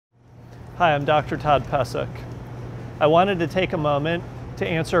Hi, I'm Dr. Todd Pesek. I wanted to take a moment to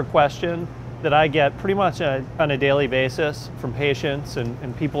answer a question that I get pretty much on a daily basis from patients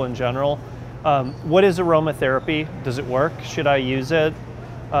and people in general. What is aromatherapy? Does it work? Should I use it?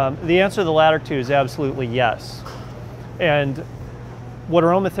 The answer to the latter two is absolutely yes. And what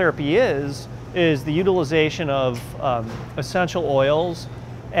aromatherapy is the utilization of essential oils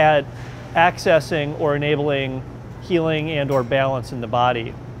at accessing or enabling healing and or balance in the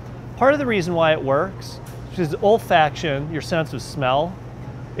body. Part of the reason why it works is olfaction, your sense of smell,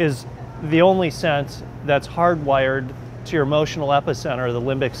 is the only sense that's hardwired to your emotional epicenter, the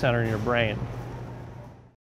limbic center in your brain.